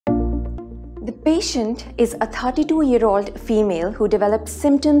The patient is a 32-year-old female who developed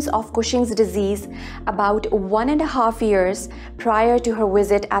symptoms of Cushing's disease about 1.5 years prior to her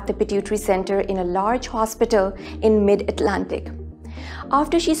visit at the pituitary center in a large hospital in mid-Atlantic.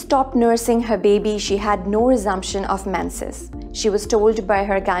 After she stopped nursing her baby, she had no resumption of menses. She was told by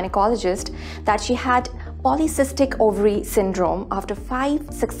her gynecologist that she had polycystic ovary syndrome after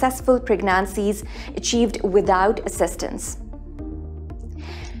 5 successful pregnancies achieved without assistance.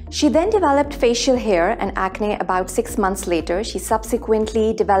 She then developed facial hair and acne about 6 months later. She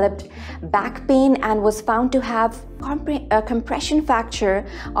subsequently developed back pain and was found to have a compression fracture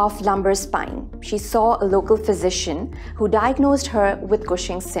of lumbar spine. She saw a local physician who diagnosed her with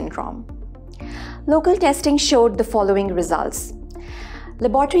Cushing syndrome. Local testing showed the following results.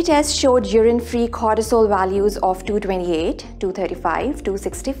 Laboratory tests showed urine-free cortisol values of 228, 235,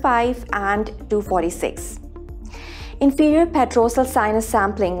 265, and 246. Inferior petrosal sinus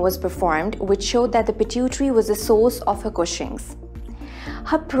sampling was performed, which showed that the pituitary was the source of her Cushing's.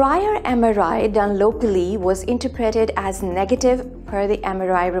 Her prior MRI done locally was interpreted as negative per the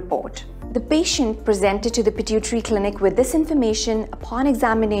MRI report. The patient presented to the pituitary clinic with this information. Upon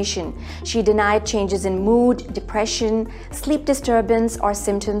examination, she denied changes in mood, depression, sleep disturbance, or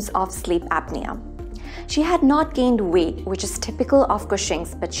symptoms of sleep apnea. She had not gained weight, which is typical of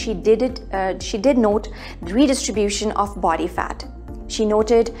Cushing's, but she did note redistribution of body fat. She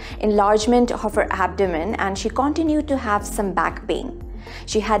noted enlargement of her abdomen, and she continued to have some back pain.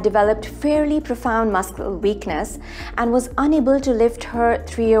 She had developed fairly profound muscle weakness and was unable to lift her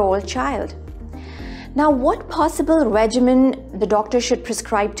 3-year-old child. Now, what possible regimen the doctor should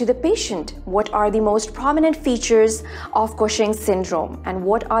prescribe to the patient? What are the most prominent features of Cushing syndrome, and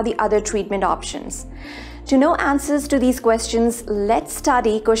what are the other treatment options? To know answers to these questions, let's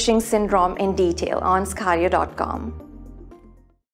study Cushing syndrome in detail on sqadia.com.